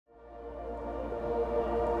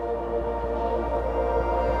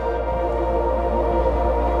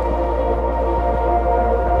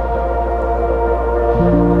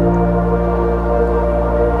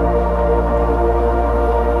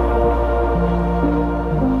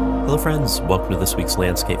friends, welcome to this week's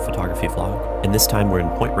landscape photography vlog, and this time we're in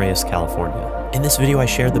Point Reyes, California. In this video I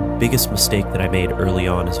share the biggest mistake that I made early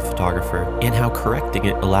on as a photographer and how correcting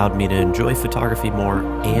it allowed me to enjoy photography more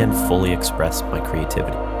and fully express my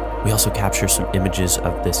creativity. We also capture some images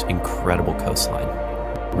of this incredible coastline.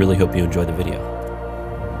 Really hope you enjoy the video.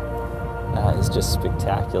 That is just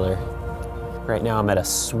spectacular. Right now I'm at a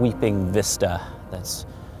sweeping vista that's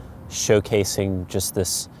showcasing just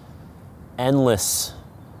this endless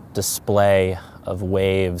display of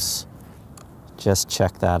waves. Just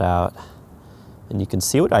check that out. And you can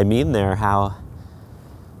see what I mean there, how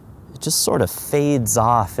it just sort of fades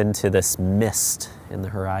off into this mist in the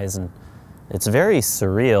horizon. It's very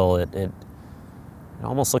surreal. It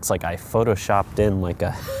almost looks like I photoshopped in like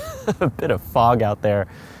a, a bit of fog out there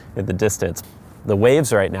in the distance. The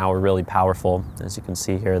waves right now are really powerful. As you can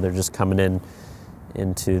see here, they're just coming in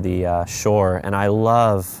into the shore. And I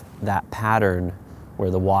love that pattern where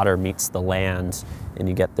the water meets the land and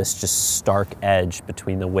you get this just stark edge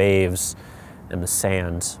between the waves and the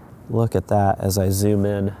sand. Look at that as I zoom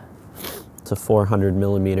in to 400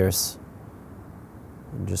 millimeters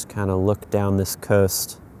and just kind of look down this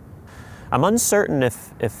coast. I'm uncertain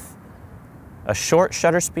if a short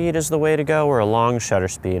shutter speed is the way to go or a long shutter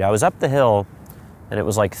speed. I was up the hill and it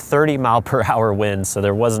was like 30 mile per hour wind, so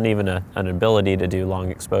there wasn't even an ability to do long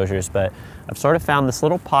exposures, but I've sort of found this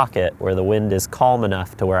little pocket where the wind is calm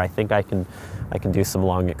enough to where I think I can do some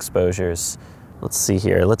long exposures. Let's see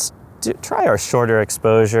here, let's try our shorter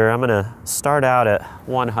exposure. I'm gonna start out at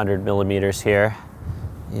 100 millimeters here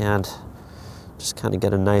and just kind of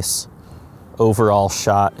get a nice overall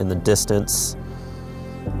shot in the distance.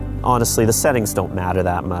 Honestly, the settings don't matter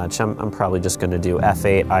that much. I'm probably just gonna do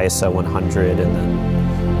f8, ISO 100, and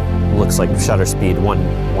then looks like shutter speed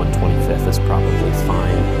 1/125th is probably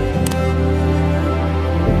fine.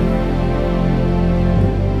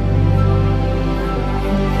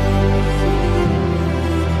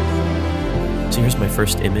 So here's my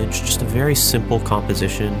first image, just a very simple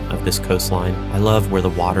composition of this coastline. I love where the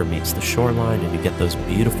water meets the shoreline and you get those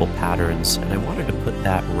beautiful patterns, and I wanted to put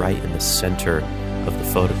that right in the center of the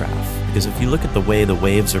photograph, because if you look at the way the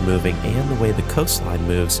waves are moving and the way the coastline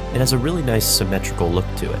moves, it has a really nice symmetrical look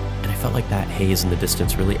to it. And I felt like that haze in the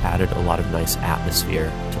distance really added a lot of nice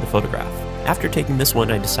atmosphere to the photograph. After taking this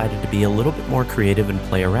one, I decided to be a little bit more creative and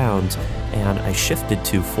play around, and I shifted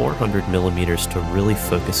to 400 millimeters to really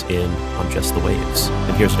focus in on just the waves.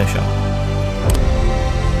 And here's what I shot.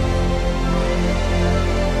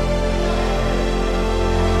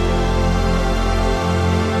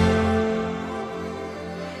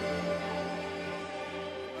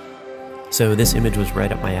 So this image was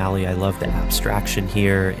right up my alley. I love the abstraction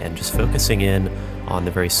here and just focusing in on the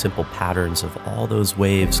very simple patterns of all those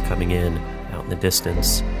waves coming in out in the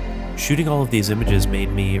distance. Shooting all of these images made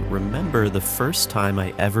me remember the first time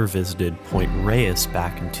I ever visited Point Reyes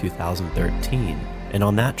back in 2013. And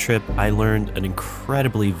on that trip, I learned an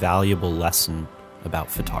incredibly valuable lesson about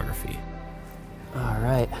photography. All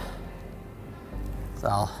right, so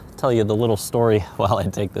I'll tell you the little story while I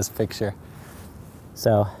take this picture.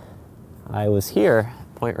 So I was here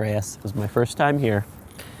at Point Reyes. It was my first time here,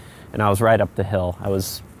 and I was right up the hill. I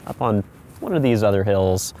was up on one of these other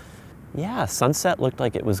hills. Yeah, sunset looked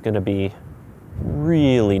like it was gonna be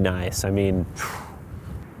really nice. I mean,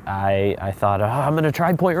 I thought, oh, I'm gonna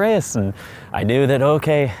try Point Reyes, and I knew that,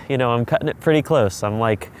 okay, you know, I'm cutting it pretty close. I'm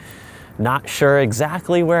like, not sure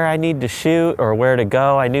exactly where I need to shoot or where to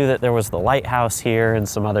go. I knew that there was the lighthouse here and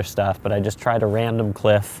some other stuff, but I just tried a random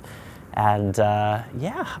cliff. And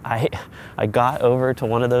yeah, I got over to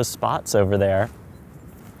one of those spots over there,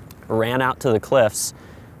 ran out to the cliffs,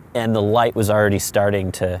 and the light was already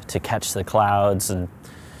starting to catch the clouds, and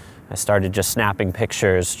I started just snapping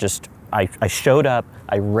pictures. I showed up,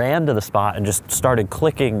 I ran to the spot and just started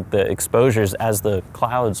clicking the exposures as the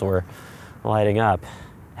clouds were lighting up.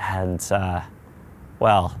 And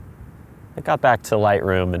well, I got back to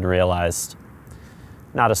Lightroom and realized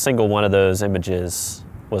not a single one of those images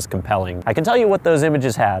was compelling. I can tell you what those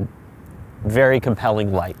images had: very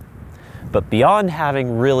compelling light. But beyond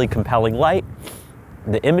having really compelling light,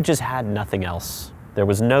 the images had nothing else. There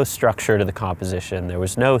was no structure to the composition. There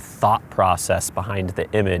was no thought process behind the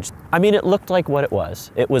image. I mean, it looked like what it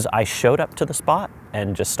was. It was, I showed up to the spot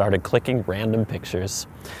and just started clicking random pictures.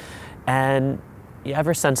 And yeah,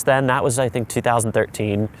 ever since then, that was, I think,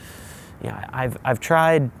 2013. Yeah, I've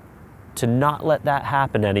tried to not let that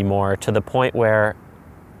happen anymore, to the point where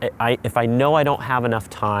if I know I don't have enough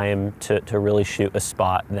time to really shoot a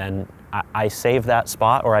spot, then I save that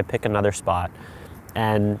spot or I pick another spot.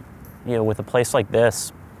 And you know, with a place like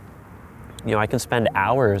this, you know, I can spend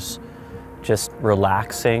hours just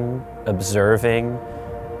relaxing, observing,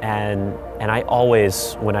 and I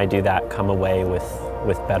always, when I do that, come away with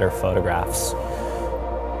better photographs.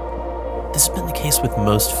 This has been the case with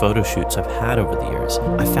most photo shoots I've had over the years.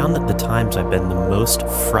 I found that the times I've been the most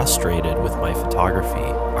frustrated with my photography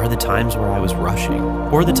are the times where I was rushing,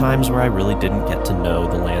 or the times where I really didn't get to know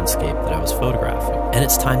the landscape that I was photographing. And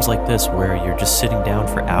it's times like this where you're just sitting down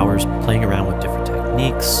for hours playing around with different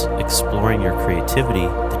techniques, exploring your creativity,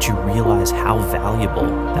 that you realize how valuable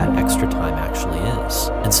that extra time actually is.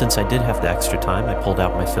 And since I did have the extra time, I pulled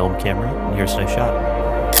out my film camera, and here's what I shot.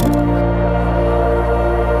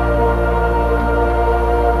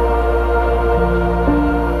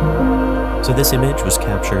 So this image was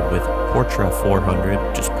captured with Portra 400,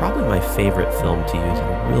 which is probably my favorite film to use.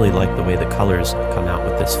 I really like the way the colors come out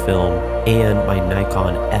with this film, and my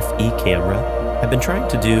Nikon FE camera. I've been trying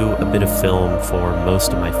to do a bit of film for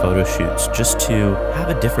most of my photo shoots just to have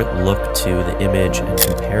a different look to the image and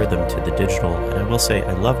compare them to the digital. And I will say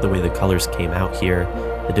I love the way the colors came out here,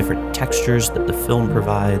 the different textures that the film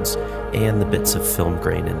provides, and the bits of film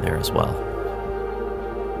grain in there as well.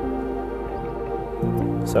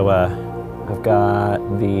 So I've got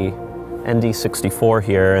the ND64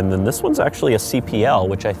 here, and then this one's actually a CPL,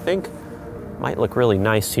 which I think might look really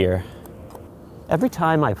nice here. Every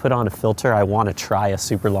time I put on a filter, I want to try a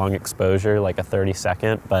super long exposure, like a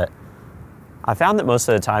 30-second, but I found that most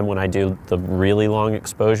of the time when I do the really long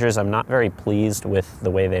exposures, I'm not very pleased with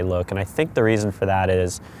the way they look. And I think the reason for that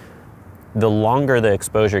is the longer the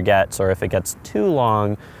exposure gets, or if it gets too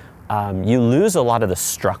long, you lose a lot of the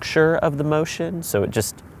structure of the motion, so it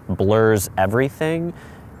just blurs everything.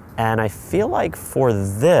 And I feel like for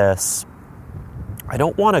this, I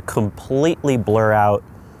don't want to completely blur out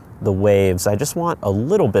the waves. I just want a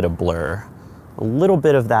little bit of blur, a little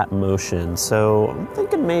bit of that motion. So I'm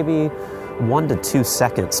thinking maybe 1 to 2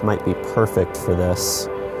 seconds might be perfect for this.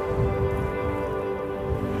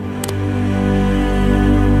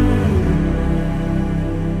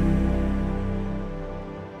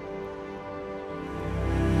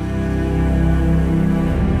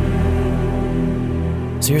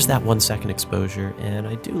 So here's that 1 second exposure, and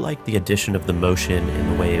I do like the addition of the motion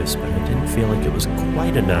in the waves, but I didn't feel like it was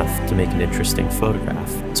quite enough to make an interesting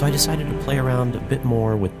photograph. So I decided to play around a bit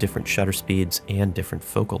more with different shutter speeds and different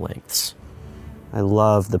focal lengths. I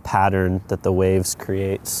love the pattern that the waves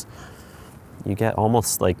creates. You get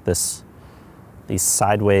almost like these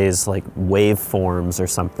sideways like waveforms or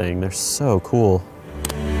something. They're so cool.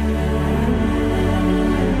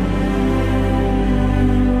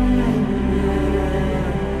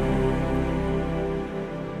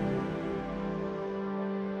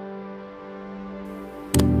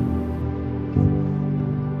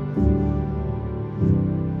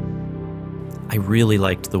 I really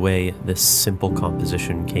liked the way this simple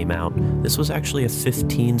composition came out. This was actually a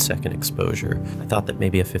 15-second exposure. I thought that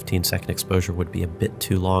maybe a 15-second exposure would be a bit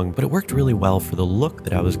too long, but it worked really well for the look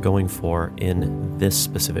that I was going for in this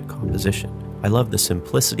specific composition. I love the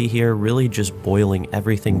simplicity here, really just boiling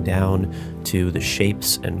everything down to the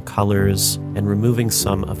shapes and colors and removing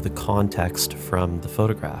some of the context from the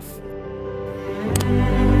photograph.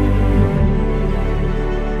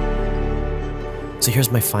 So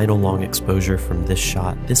here's my final long exposure from this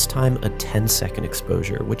shot, this time a 10-second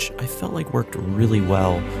exposure, which I felt like worked really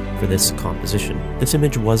well for this composition. This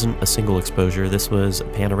image wasn't a single exposure, this was a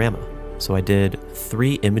panorama. So I did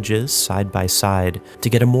 3 images side by side to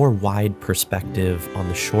get a more wide perspective on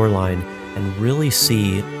the shoreline and really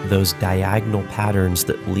see those diagonal patterns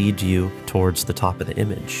that lead you towards the top of the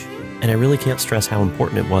image. And I really can't stress how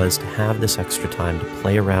important it was to have this extra time to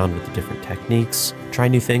play around with the different techniques, try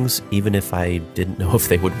new things, even if I didn't know if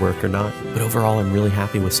they would work or not. But overall, I'm really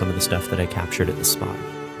happy with some of the stuff that I captured at this spot.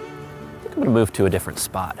 I think I'm gonna move to a different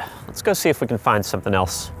spot. Let's go see if we can find something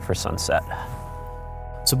else for sunset.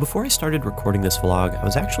 So before I started recording this vlog, I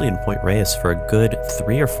was actually in Point Reyes for a good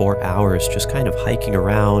 3 or 4 hours, just kind of hiking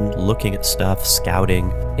around, looking at stuff,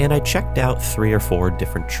 scouting, and I checked out 3 or 4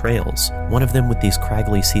 different trails. One of them with these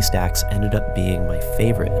craggly sea stacks ended up being my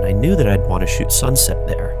favorite, and I knew that I'd want to shoot sunset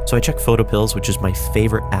there. So I checked PhotoPills, which is my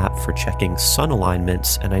favorite app for checking sun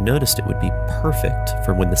alignments, and I noticed it would be perfect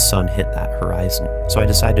for when the sun hit that horizon. So I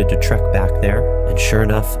decided to trek back there, and sure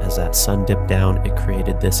enough, as that sun dipped down, it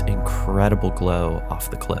created this incredible glow off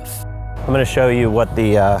the cliff. I'm going to show you what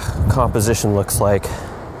the composition looks like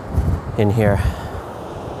in here.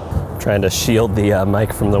 Trying to shield the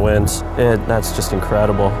mic from the wind. That's just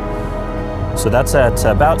incredible. So that's at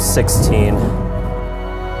about 16.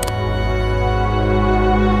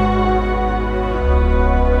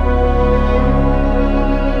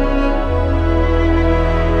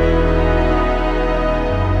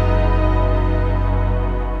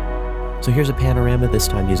 So here's a panorama, this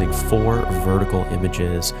time using 4 vertical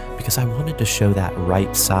images, because I wanted to show that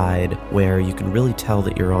right side where you can really tell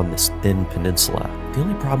that you're on this thin peninsula. The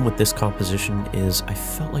only problem with this composition is I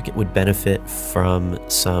felt like it would benefit from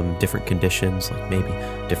some different conditions, like maybe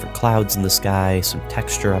different clouds in the sky, some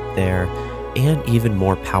texture up there, and even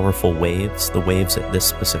more powerful waves. The waves at this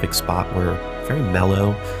specific spot were very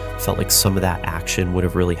mellow. Felt like some of that action would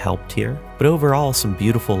have really helped here. But overall, some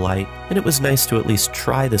beautiful light, and it was nice to at least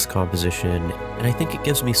try this composition, and I think it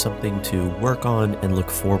gives me something to work on and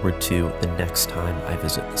look forward to the next time I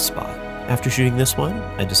visit the spot. After shooting this one,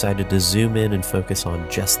 I decided to zoom in and focus on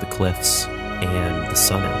just the cliffs and the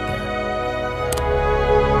sun out there.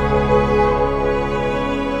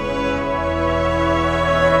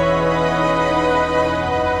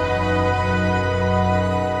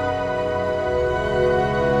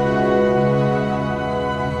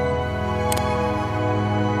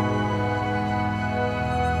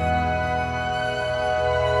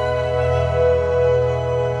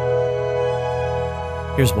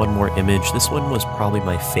 Here's one more image. This one was probably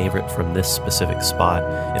my favorite from this specific spot.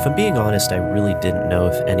 If I'm being honest, I really didn't know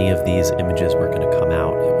if any of these images were going to come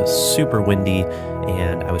out. It was super windy,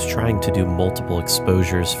 and I was trying to do multiple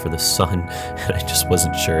exposures for the sun, and I just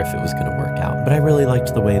wasn't sure if it was going to work out. But I really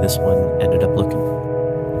liked the way this one ended up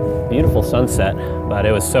looking. Beautiful sunset, but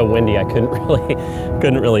it was so windy I couldn't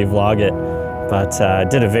really vlog it. But I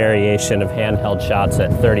did a variation of handheld shots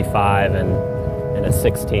at 35 and at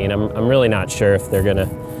 16. I'm really not sure if they're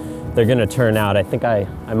gonna turn out. I think I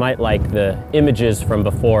might like the images from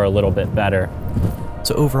before a little bit better.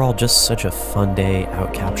 So overall, just such a fun day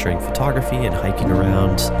out capturing photography and hiking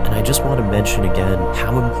around, and I just want to mention again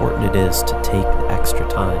how important it is to take the extra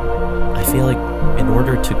time. I feel like in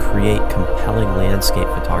order to create compelling landscape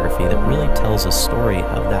photography that really tells a story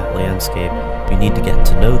of that landscape, you need to get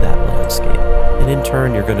to know that landscape. And in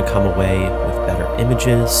turn, you're going to come away with better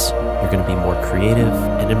images, you're going to be more creative,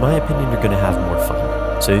 and in my opinion, you're going to have more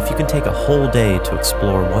fun. So if you can take a whole day to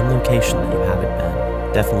explore one location that you haven't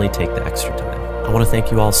been, definitely take the extra time. I want to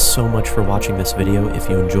thank you all so much for watching this video. If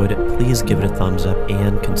you enjoyed it, please give it a thumbs up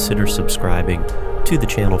and consider subscribing to the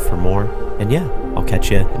channel for more. And yeah, I'll catch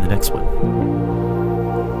you in the next one.